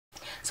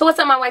So what's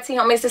up, my YT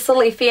homies? It's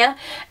Alethea,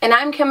 and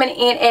I'm coming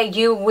in at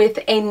you with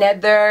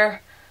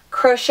another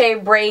crochet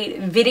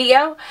braid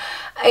video.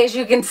 As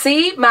you can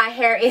see, my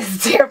hair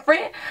is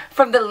different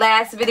from the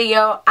last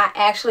video. I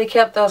actually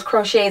kept those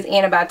crochets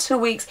in about 2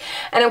 weeks,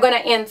 and I'm going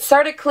to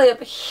insert a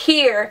clip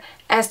here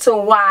as to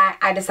why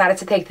I decided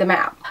to take them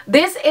out.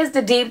 This is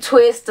the deep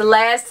twist. The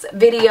last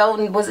video,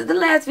 was it the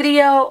last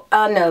video?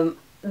 No.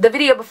 The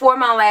video before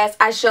my last,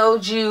 I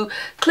showed you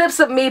clips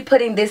of me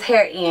putting this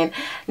hair in.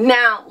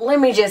 Now, let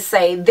me just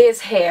say,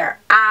 this hair,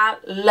 I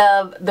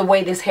love the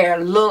way this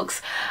hair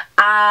looks.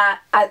 I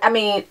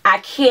mean, I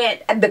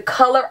can't, the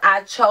color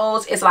I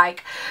chose is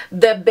like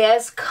the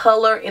best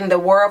color in the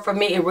world for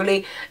me. It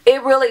really,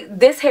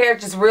 this hair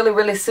just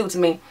really suits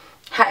me.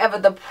 However,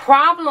 the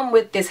problem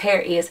with this hair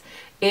is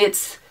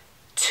it's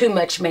too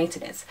much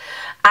maintenance.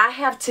 I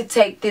have to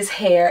take this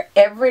hair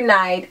every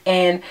night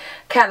and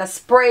kind of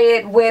spray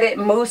it, wet it,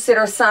 mousse it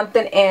or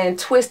something, and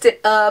twist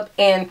it up,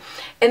 and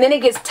then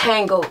it gets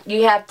tangled.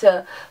 You have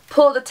to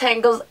pull the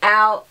tangles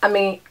out. I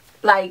mean,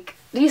 like,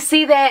 do you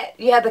see that?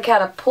 You have to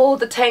kind of pull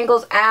the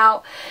tangles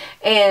out,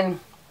 and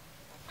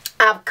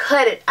I've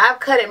cut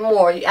it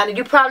more. I mean,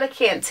 you probably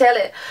can't tell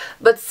it,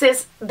 but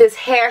since this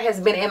hair has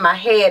been in my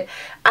head,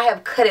 I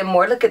have cut it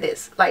more. Look at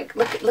this. Like,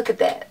 look at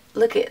that.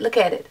 Look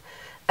at it.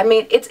 I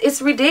mean,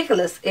 it's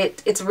ridiculous.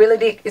 It is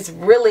really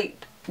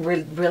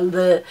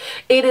ridiculous.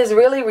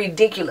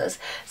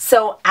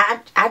 So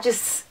I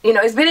just, you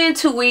know, it's been in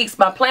 2 weeks.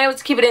 My plan was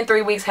to keep it in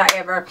 3 weeks.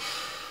 However,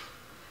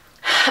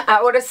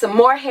 I ordered some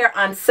more hair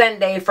on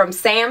Sunday from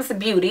Sam's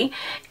Beauty,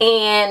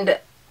 and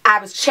I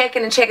was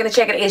checking and checking.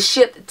 It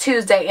shipped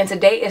Tuesday, and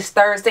today is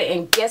Thursday,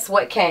 and guess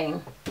what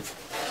came?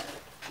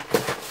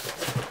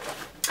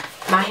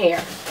 My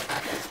hair.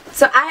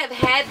 So I have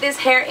had this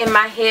hair in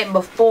my head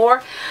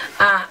before.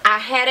 I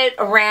had it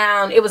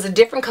around, it was a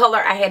different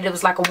color. It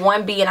was like a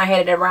 1B, and I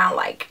had it around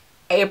like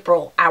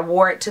April. I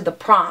wore it to the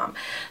prom.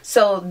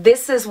 So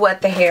this is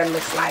what the hair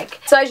looks like.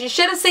 So as you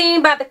should have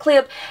seen by the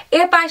clip,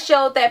 if I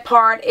showed that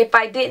part, if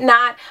I did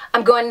not,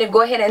 I'm going to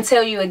go ahead and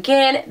tell you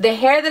again. The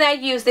hair that I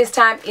used this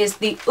time is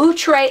the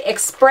Outre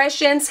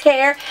X-Pressions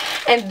hair,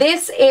 and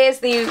this is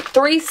the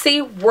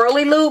 3C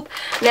Whirly loop.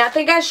 Now, I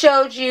think I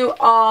showed you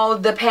all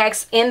the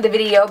packs in the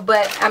video,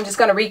 but I'm just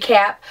going to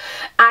recap.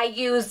 I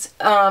used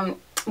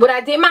when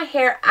I did my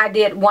hair, I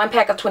did 1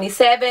 pack of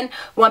 27,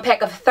 1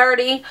 pack of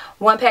 30,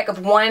 1 pack of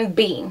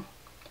 1B.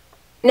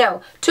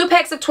 No, 2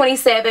 packs of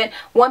 27,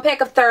 1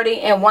 pack of 30,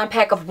 and 1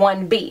 pack of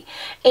 1B.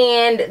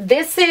 And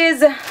this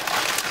is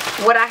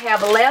what I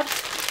have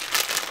left.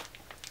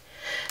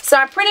 So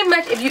I pretty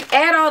much, if you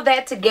add all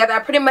that together, I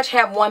pretty much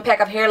have 1 pack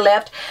of hair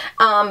left.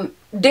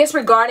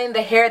 Disregarding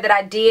the hair that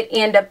I did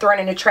end up throwing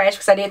in the trash,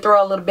 because I did throw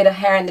a little bit of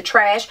hair in the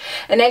trash.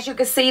 And as you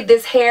can see,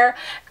 this hair,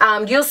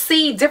 you'll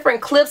see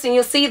different clips, and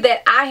you'll see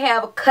that I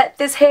have cut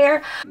this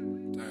hair.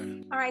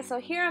 Alright, so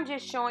here I'm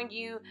just showing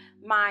you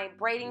my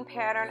braiding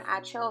pattern.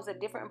 I chose a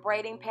different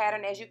braiding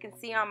pattern. As you can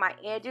see on my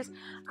edges,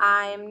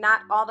 I'm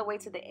not all the way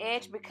to the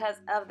edge because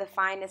of the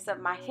fineness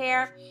of my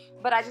hair,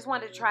 but I just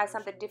wanted to try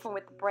something different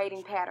with the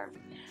braiding pattern.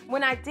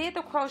 When I did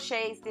the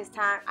crochets this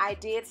time, I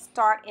did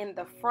start in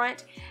the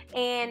front,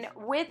 and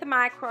with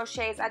my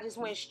crochets, I just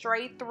went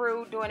straight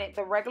through doing it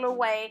the regular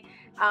way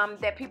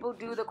that people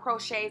do the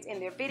crochets in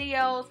their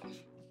videos,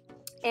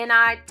 and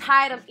I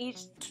tied them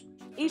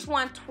each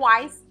one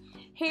twice.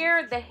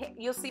 Here,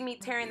 you'll see me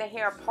tearing the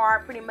hair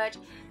apart pretty much,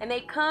 and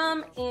they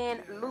come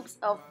in loops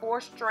of 4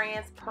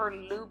 strands per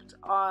loop.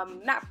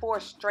 Not 4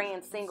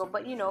 strands single,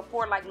 but you know,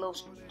 4 like little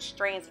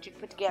strands that you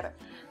put together.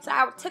 So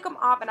I took them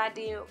off, and I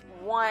did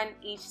 1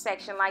 each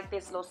section, like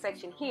this little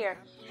section here.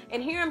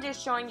 And here I'm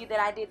just showing you that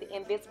I did the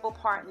invisible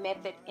part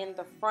method in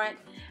the front,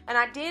 and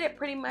I did it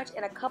pretty much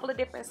in a couple of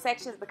different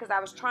sections because I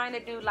was trying to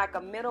do like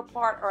a middle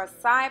part or a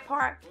side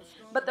part,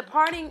 but the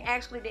parting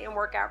actually didn't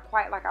work out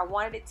quite like I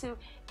wanted it to,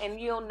 and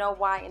you'll know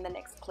why in the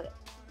next clip.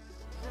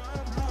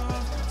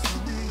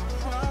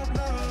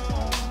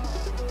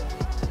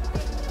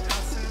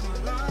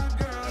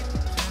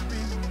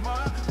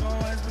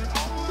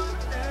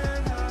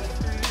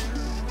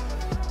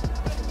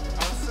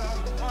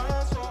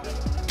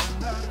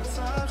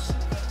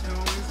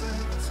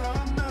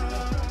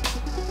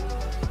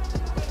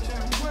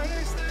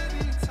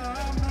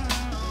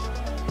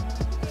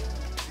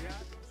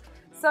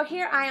 So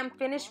here I am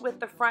finished with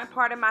the front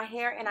part of my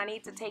hair, and I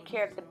need to take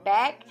care of the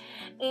back.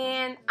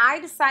 And I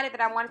decided that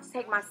I wanted to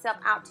take myself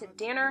out to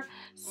dinner.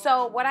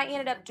 So what I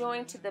ended up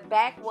doing to the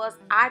back was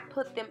I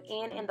put them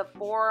in the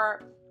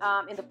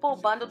full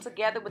bundle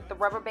together with the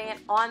rubber band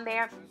on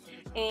there.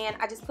 And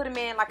I just put them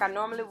in like I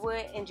normally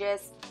would, and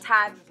just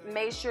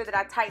made sure that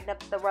I tightened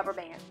up the rubber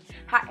band.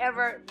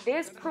 However,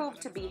 this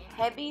proved to be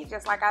heavy.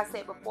 Just like I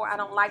said before, I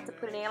don't like to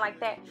put it in like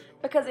that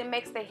because it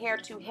makes the hair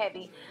too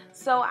heavy.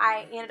 So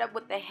I ended up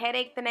with a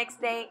headache the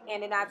next day,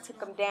 and then I took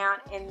them down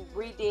and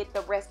redid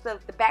the rest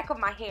of the back of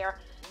my hair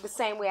the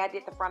same way I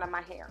did the front of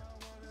my hair.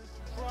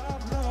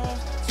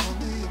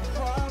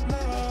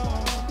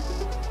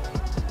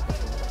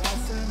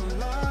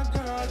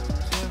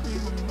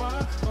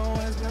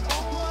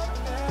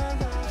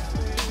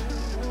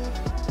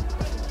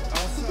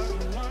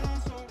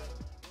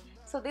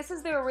 this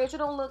is the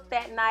original look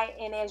that night,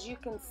 and as you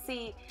can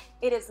see,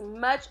 it is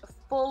much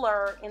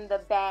fuller in the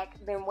back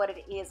than what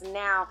it is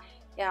now.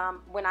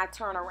 When I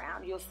turn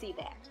around, you'll see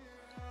that.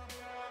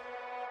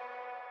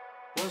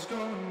 What's going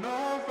on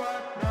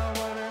right now?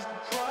 What is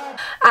the problem?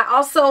 I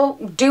also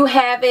do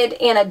have it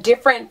in a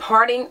different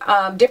parting,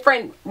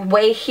 different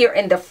way here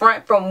in the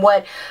front from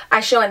what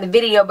I show in the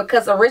video,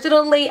 because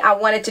originally I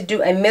wanted to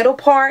do a middle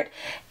part,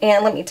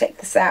 and let me take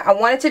this out. I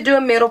wanted to do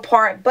a middle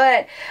part,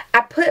 but I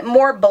put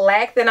more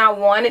black than I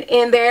wanted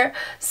in there,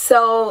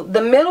 so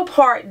the middle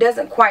part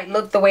doesn't quite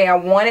look the way I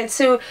want it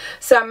to.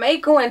 So I may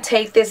go and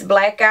take this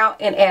black out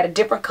and add a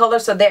different color,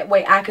 so that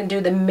way I can do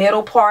the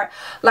middle part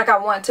like I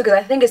want to, because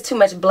I think it's too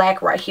much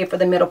black right here for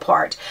the middle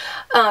part.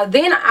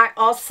 Then I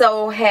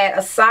also had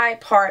a side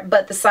part,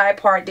 but the side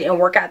part didn't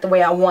work out the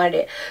way I wanted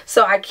it.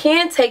 So I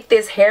can take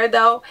this hair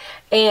though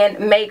and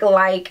make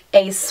like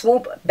a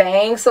swoop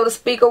bang, so to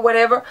speak, or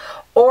whatever,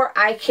 or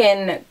I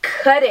can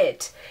cut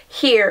it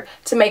here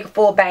to make a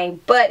full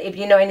bang. But if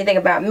you know anything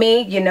about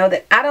me, you know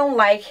that I don't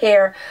like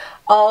hair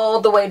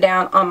all the way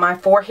down on my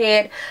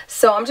forehead,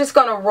 so I'm just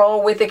gonna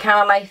roll with it kind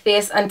of like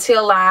this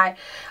until I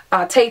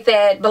take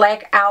that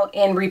black out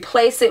and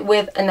replace it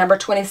with a number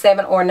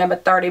 27 or a number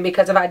 30,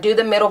 because if I do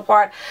the middle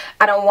part,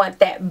 I don't want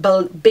that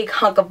big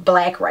hunk of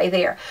black right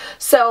there.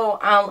 So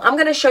I'm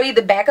going to show you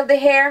the back of the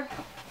hair.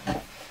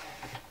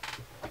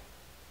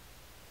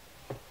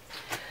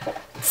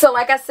 So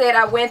like I said,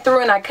 I went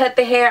through and I cut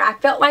the hair. I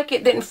felt like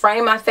it didn't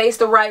frame my face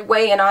the right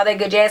way and all that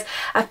good jazz.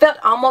 I felt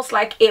almost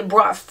like it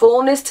brought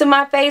fullness to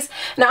my face.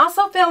 And I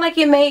also felt like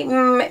it made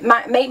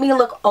me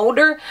look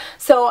older.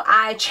 So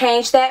I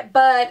changed that.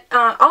 But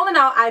all in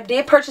all, I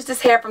did purchase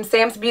this hair from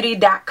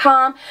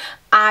samsbeauty.com.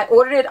 I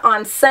ordered it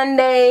on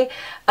Sunday.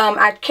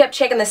 I kept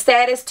checking the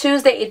status.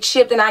 Tuesday it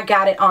shipped and I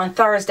got it on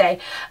Thursday.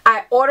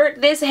 I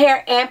ordered this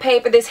hair and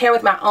paid for this hair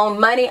with my own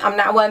money. I'm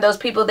not one of those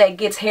people that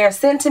gets hair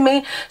sent to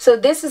me. So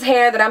this is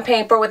hair that I'm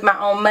paying for with my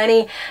own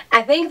money.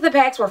 I think the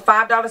packs were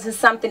 $5 and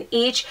something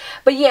each.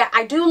 But yeah,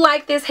 I do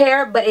like this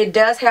hair, but it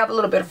does have a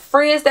little bit of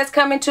frizz that's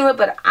coming to it,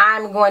 but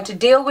I'm going to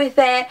deal with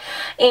that.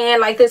 And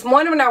like this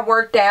morning when I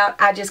worked out,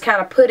 I just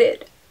kind of put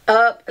it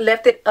up,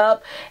 left it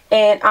up,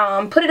 and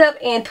put it up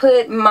and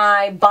put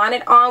my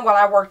bonnet on while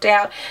I worked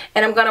out.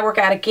 And I'm going to work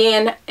out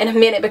again in a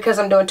minute because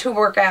I'm doing 2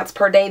 workouts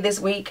per day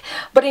this week.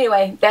 But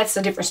anyway, that's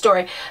a different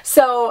story.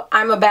 So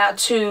I'm about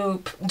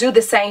to do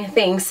the same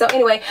thing. So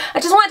anyway,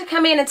 I just wanted to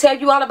come in and tell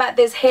you all about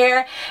this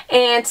hair.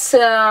 And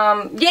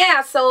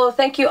yeah, so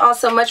thank you all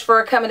so much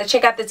for coming to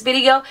check out this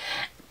video.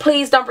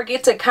 Please don't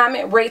forget to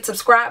comment, rate,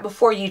 subscribe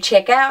before you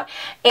check out,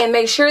 and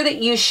make sure that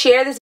you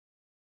share this